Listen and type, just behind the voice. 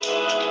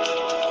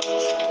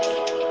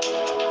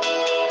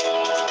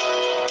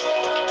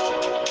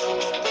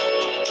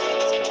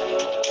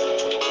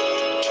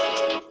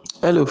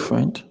Hello,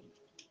 friend.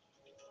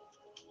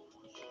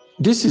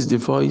 This is the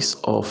voice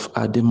of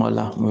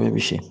Ademola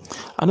Morebise.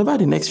 And over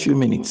the next few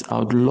minutes, I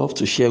would love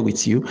to share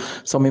with you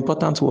some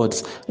important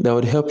words that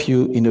would help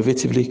you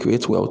innovatively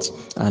create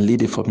wealth and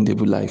lead a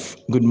formidable life.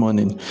 Good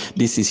morning.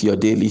 This is your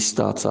daily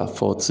starter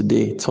for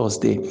today,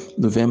 Thursday,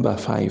 November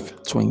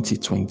 5,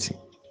 2020.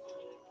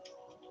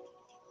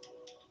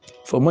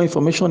 For more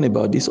information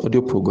about this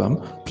audio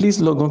program, please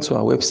log on to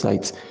our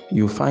website.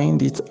 You'll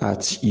find it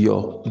at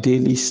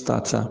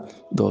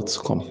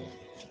yourdailystarter.com.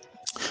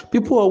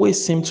 People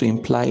always seem to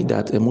imply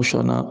that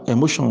emotion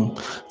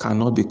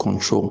cannot be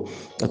controlled,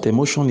 that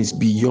emotion is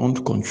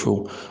beyond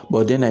control.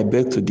 But then I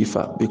beg to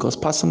differ, because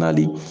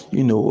personally,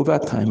 over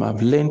time,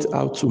 I've learned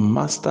how to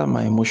master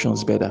my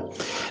emotions better.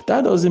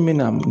 That doesn't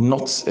mean I'm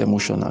not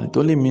emotional. It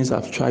only means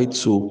I've tried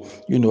to,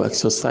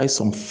 exercise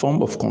some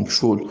form of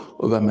control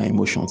over my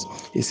emotions.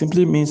 It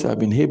simply means I've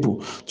been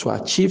able to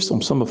achieve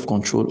some form of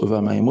control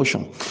over my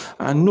emotion.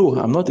 And no,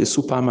 I'm not a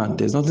superman.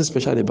 There's nothing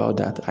special about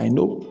that. I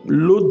know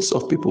loads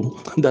of people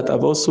that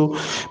have also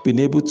been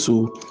able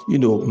to,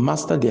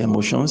 master their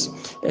emotions,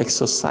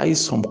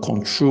 exercise some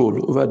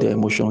control over their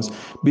emotions,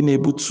 being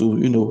able to,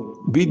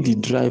 be the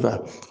driver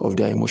of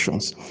their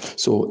emotions.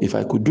 So if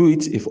I could do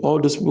it, if all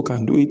those people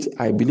can do it,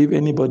 I believe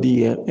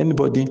anybody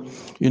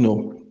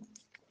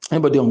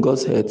on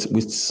God's earth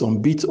with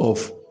some bit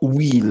of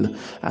will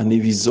and a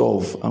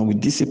resolve and with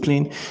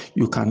discipline,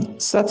 you can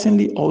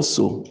certainly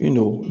also,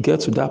 get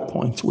to that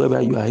point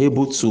where you are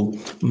able to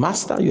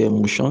master your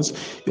emotions,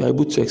 you are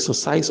able to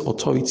exercise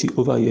authority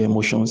over your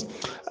emotions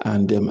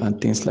and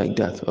things like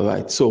that. All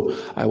right. So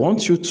I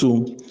want you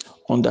to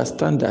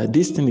understand that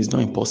this thing is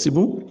not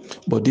impossible,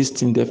 but this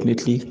thing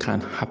definitely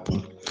can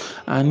happen.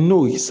 And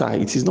no, sir,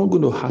 it is not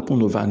going to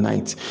happen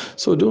overnight.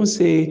 So don't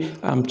say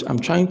I'm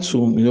trying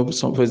to,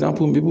 for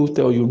example, people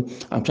tell you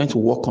I'm trying to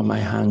work on my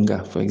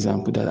anger, for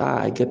example, that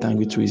I get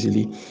angry too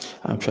easily.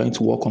 I'm trying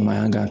to work on my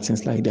anger and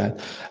things like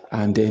that.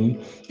 And then,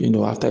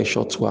 after a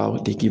short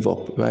while, they give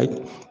up, right?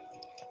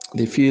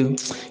 They feel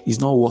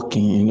it's not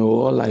working,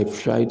 all I've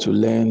tried to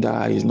learn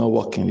that is not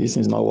working, this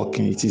is not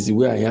working, it is the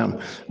way I am.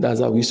 That's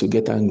how we used to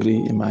get angry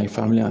in my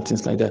family and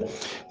things like that.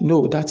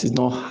 No, that is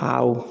not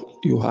how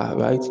you are,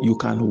 right? You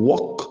can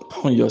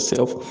work on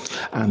yourself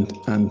and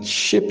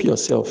shape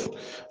yourself,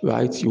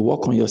 right? You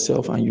work on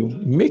yourself and you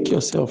make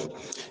yourself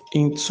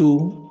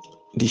into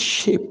the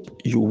shape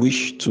you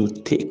wish to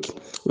take,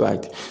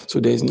 right? So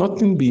there's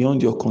nothing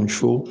beyond your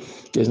control.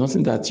 There's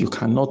nothing that you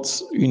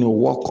cannot,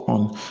 work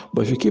on.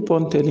 But if you keep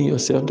on telling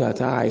yourself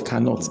that I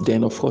cannot,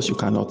 then of course you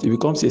cannot. It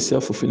becomes a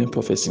self-fulfilling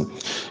prophecy.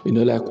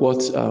 Like what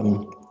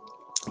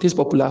this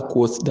popular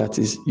quote that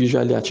is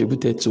usually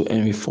attributed to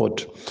Henry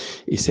Ford.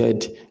 He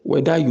said,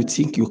 whether you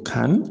think you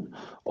can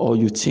or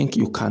you think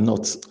you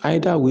cannot,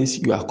 either ways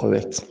you are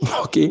correct.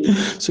 Okay?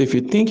 So if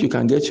you think you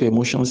can get your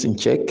emotions in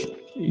check,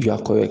 you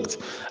are correct.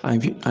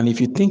 And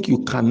if you think you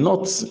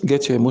cannot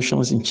get your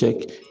emotions in check,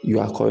 you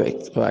are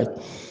correct, right?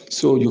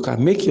 So you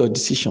can make your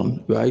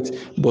decision, right?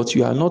 But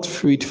you are not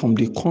freed from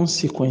the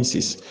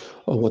consequences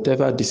of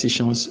whatever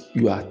decisions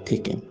you are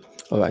taking.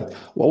 All right.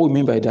 What we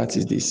mean by that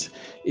is this.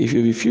 If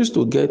you refuse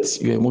to get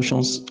your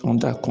emotions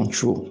under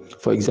control,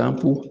 for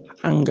example,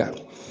 anger,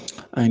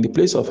 and in the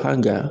place of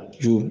anger,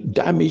 you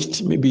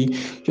damaged, maybe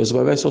your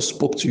supervisor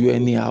spoke to you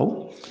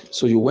anyhow.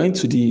 So you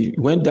went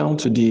down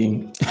to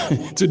the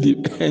to the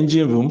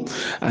engine room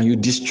and you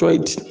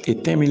destroyed a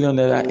 10 million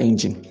naira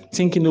engine,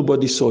 thinking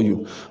nobody saw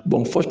you. But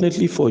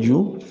unfortunately for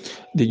you,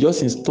 they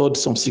just installed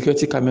some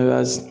security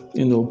cameras,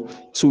 2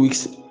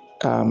 weeks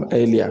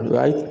earlier,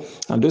 right?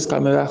 And those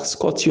cameras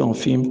caught you on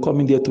film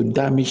coming there to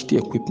damage the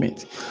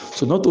equipment.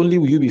 So not only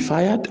will you be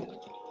fired,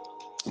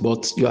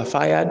 but you are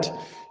fired.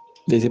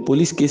 There's a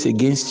police case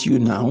against you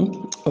now,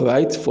 all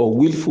right, for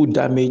willful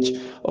damage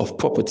of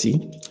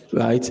property,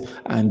 right?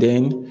 And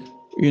then,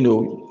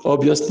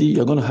 obviously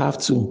you're going to have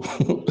to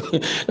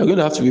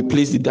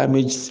replace the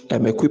damaged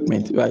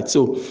equipment, right?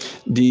 So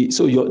the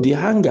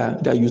anger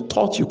that you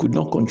thought you could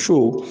not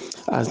control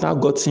has now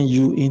gotten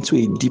you into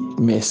a deep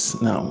mess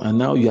now, and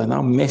now you are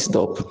now messed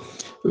up,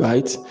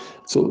 right?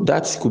 So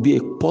that could be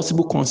a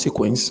possible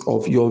consequence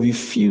of your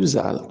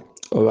refusal,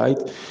 all right,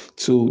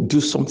 to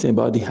do something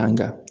about the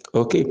anger.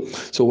 Okay,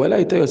 so whether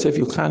you tell yourself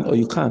you can or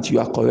you can't, you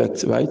are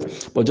correct,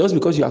 right? But just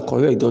because you are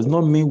correct does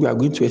not mean we are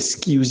going to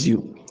excuse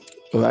you.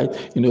 All right,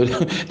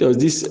 there was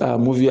this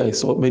movie I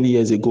saw many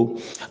years ago,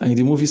 and in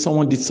the movie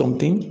someone did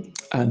something,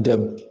 and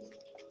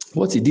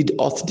what he did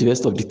hurt the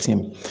rest of the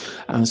team.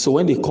 And so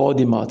when they called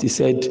him out, he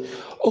said,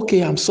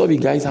 okay, I'm sorry,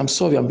 guys, I'm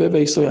sorry, I'm very,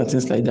 very sorry, and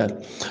things like that.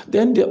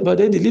 But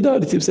then the leader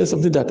of the team said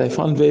something that I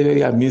found very,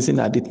 very amusing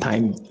at the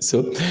time.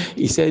 So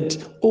he said,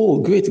 oh,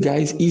 great,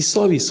 guys, he's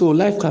sorry, so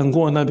life can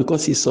go on now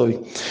because he's sorry.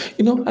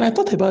 And I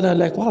thought about that,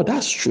 like, wow,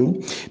 that's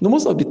true.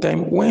 Most of the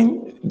time,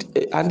 when,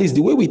 at least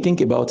the way we think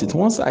about it,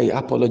 once I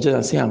apologize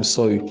and say I'm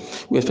sorry,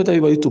 we expect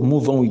everybody to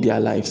move on with their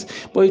lives.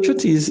 But the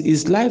truth is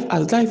has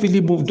life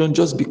really moved on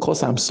just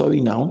because I'm sorry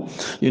now?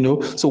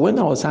 So when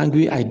I was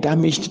angry, I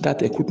damaged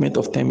that equipment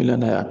of 10 million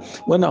naira.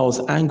 When I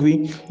was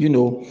angry,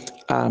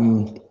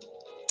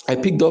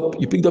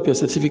 you picked up your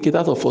certificate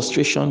out of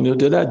frustration.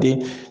 The other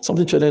day,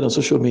 something trended on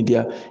social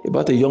media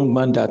about a young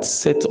man that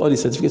set all the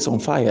certificates on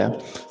fire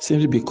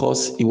simply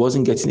because he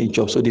wasn't getting a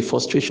job. So the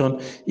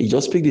frustration, he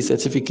just picked the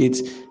certificate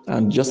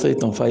and just set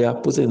it on fire,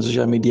 posted it on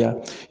social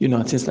media,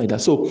 and things like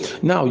that. So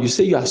now you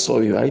say you are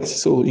sorry, right?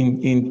 So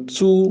in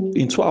 2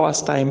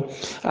 hours time,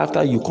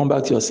 after you come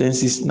back to your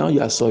senses, now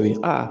you are sorry.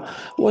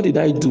 What did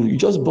I do? You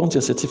just burnt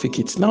your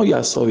certificate. Now you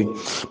are sorry.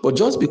 But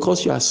just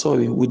because you are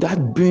sorry, will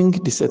that bring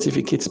the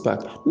certificates back?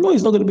 No,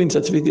 it's not going to bring the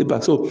certificate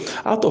back. So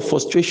out of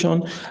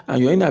frustration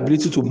and your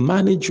inability to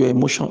manage your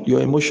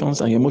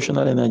emotions and your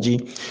emotional energy,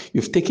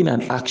 you've taken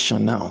an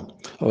action now.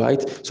 All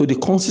right. So the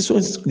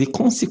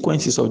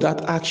consequences of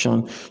that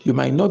action, you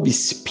might not be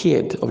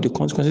spared of the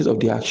consequences of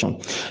the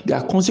action. There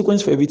are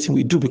consequences for everything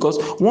we do, because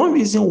one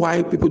reason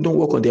why people don't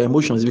work on their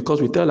emotions is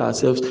because we tell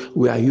ourselves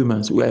we are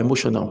humans, we are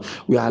emotional,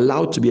 we are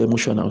allowed to be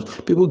emotional.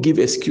 People give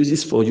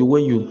excuses for you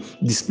when you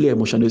display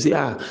emotion. They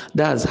say,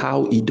 that's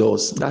how he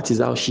does. That is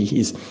how she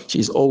is.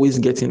 She's always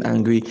getting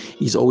angry.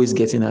 He's always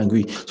getting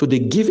angry. So they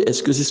give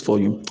excuses for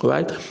you, all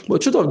right?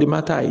 But truth of the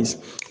matter is,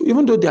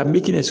 even though they are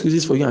making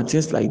excuses for you and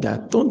things like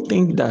that, don't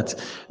think that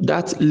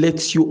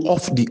lets you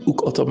off the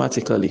hook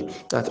automatically.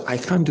 That I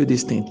can't do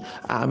this thing.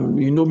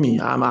 You know me.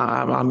 I'm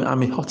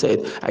a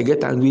hothead. I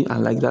get angry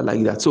and like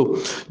that.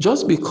 So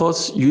just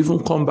because you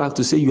even come back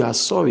to say you are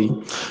sorry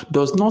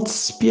does not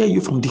spare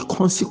you from the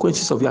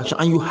consequences of your action.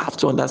 And you have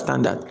to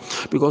understand that,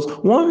 because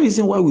one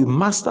reason why we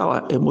master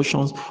our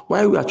emotions,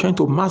 why we are trying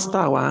to master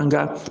our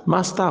anger,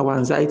 master our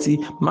anxiety,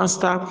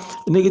 master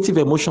negative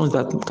emotions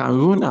that can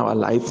ruin our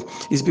life,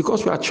 is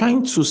because we are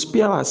trying to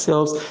spare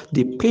ourselves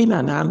the pain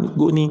and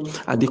agony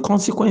and the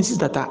consequences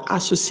that are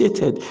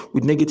associated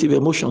with negative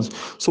emotions.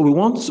 So we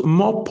want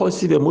more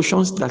positive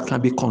emotions that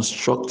can be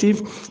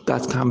constructive,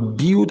 that can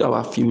build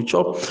our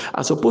future,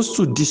 as opposed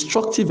to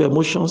destructive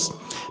emotions,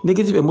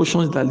 negative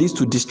emotions that leads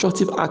to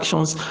destructive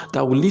actions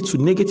that will lead to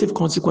negative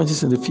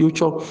consequences in the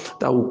future,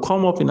 that will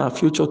come up in our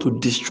future to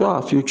destroy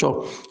our future.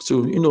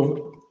 So,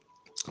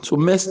 to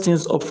mess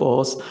things up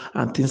for us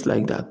and things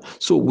like that.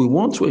 So we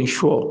want to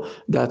ensure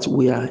that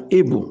we are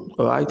able,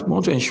 all right? We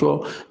want to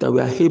ensure that we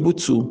are able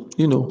to,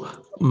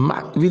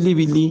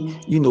 really,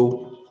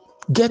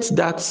 get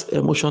that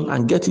emotion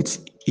and get it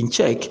in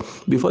check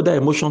before that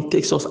emotion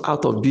takes us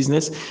out of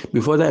business,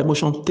 before that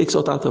emotion takes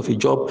us out of a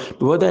job,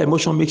 before that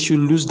emotion makes you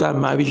lose that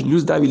marriage,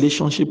 lose that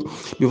relationship,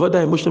 before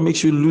that emotion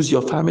makes you lose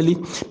your family,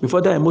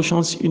 before that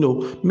emotions,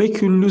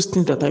 make you lose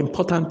things that are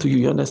important to you.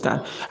 You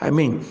understand? I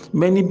mean,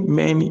 many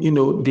men,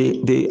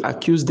 they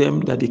accuse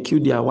them that they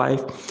killed their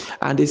wife,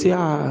 and they say,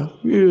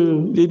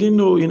 they didn't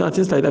know,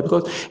 things like that,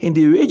 because in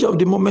the rage of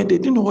the moment, they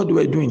didn't know what they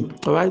were doing.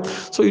 All right.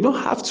 So you don't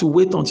have to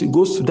wait until it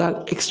goes to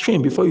that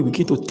extreme before you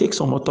begin to take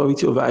some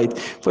authority over it,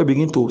 before you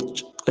begin to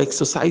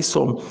exercise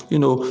some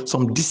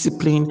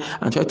discipline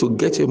and try to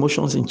get your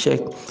emotions in check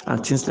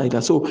and things like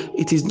that. So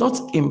it is not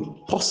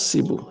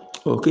impossible.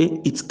 Okay,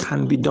 it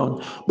can be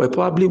done, but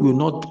probably will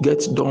not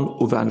get done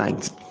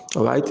overnight.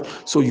 All right.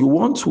 So you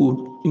want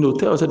to,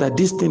 tell yourself that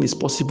this thing is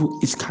possible.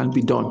 It can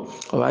be done.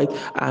 All right.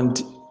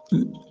 And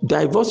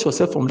divorce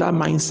yourself from that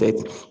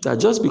mindset that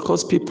just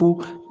because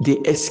people, they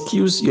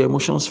excuse your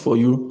emotions for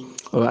you,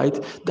 all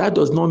right, that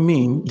does not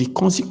mean the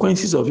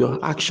consequences of your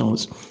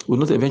actions will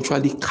not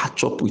eventually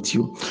catch up with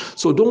you.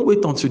 So don't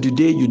wait until the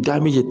day you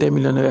damage a 10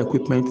 million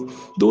equipment.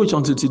 Don't wait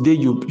until today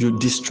you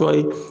destroy,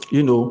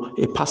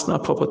 a personal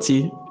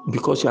property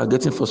because you are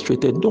getting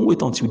frustrated. Don't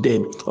wait until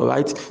then. All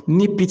right,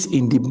 nip it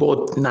in the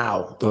bud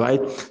now. All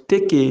right,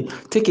 take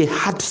a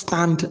hard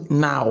stand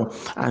now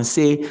and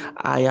say,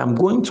 I am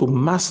going to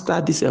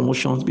master these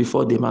emotions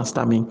before they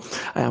master me.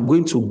 I am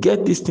going to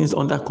get these things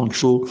under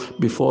control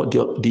before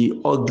the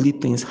ugly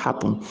things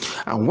happen.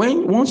 And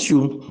once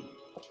you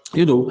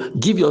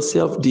give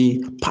yourself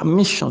the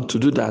permission to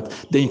do that,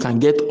 then you can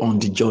get on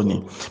the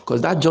journey,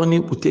 because that journey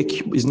will take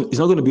you, it's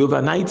not going to be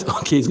overnight.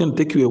 Okay, it's going to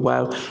take you a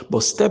while,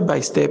 but step by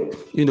step,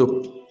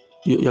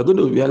 you're going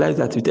to realize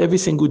that with every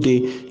single day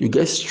you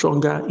get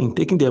stronger in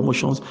taking the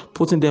emotions,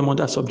 putting them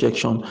under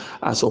subjection,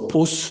 as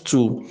opposed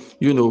to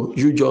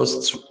you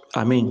just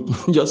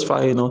just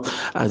firing on,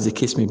 as the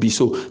case may be.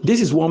 So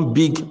this is one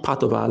big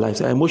part of our lives.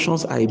 Our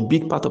emotions are a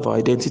big part of our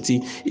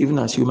identity, even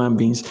as human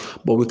beings,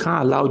 but we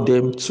can't allow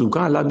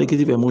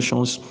negative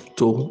emotions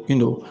to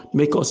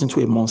make us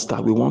into a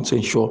monster. We want to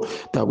ensure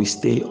that we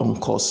stay on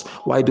course.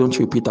 Why don't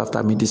you repeat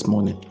after me this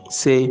morning?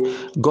 Say,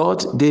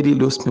 God daily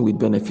loads me with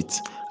benefits.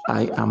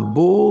 I am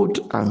bold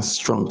and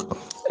strong.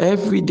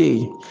 Every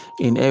day,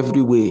 in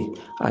every way,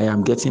 I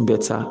am getting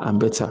better and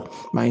better.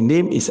 My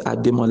name is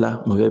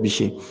Ademola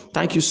Morebise.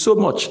 Thank you so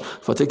much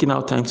for taking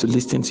out time to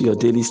listen to your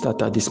daily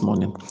starter this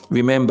morning.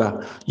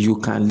 Remember, you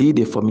can lead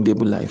a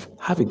formidable life.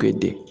 Have a great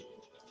day.